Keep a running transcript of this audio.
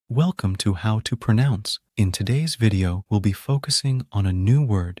Welcome to How to Pronounce. In today's video, we'll be focusing on a new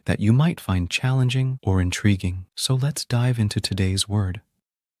word that you might find challenging or intriguing. So let's dive into today's word.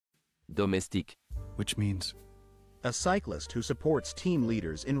 Domestique. Which means, a cyclist who supports team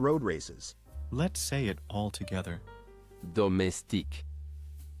leaders in road races. let's say it all together. Domestique.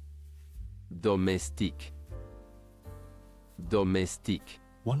 Domestique. Domestique.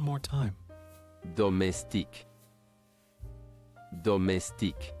 One more time. Domestique.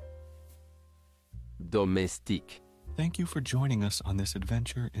 Domestique. Domestique. Thank you for joining us on this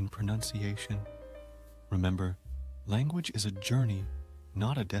adventure in pronunciation. Remember, language is a journey,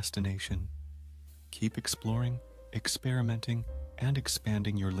 not a destination. Keep exploring, experimenting, and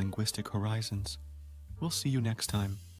expanding your linguistic horizons. We'll see you next time.